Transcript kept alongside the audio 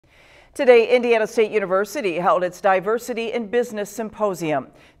Today, Indiana State University held its Diversity in Business Symposium.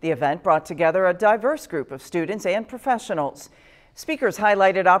 The event brought together a diverse group of students and professionals. Speakers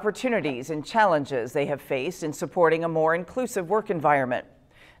highlighted opportunities and challenges they have faced in supporting a more inclusive work environment.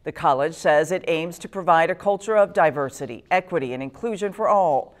 The college says it aims to provide a culture of diversity, equity, and inclusion for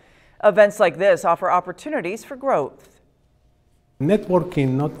all. Events like this offer opportunities for growth.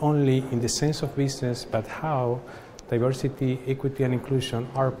 Networking not only in the sense of business, but how diversity, equity, and inclusion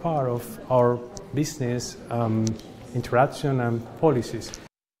are part of our business interaction and policies.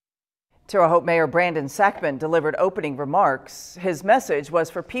 Terre Haute Mayor Brandon Sackman delivered opening remarks. His message was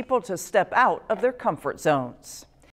for people to step out of their comfort zones.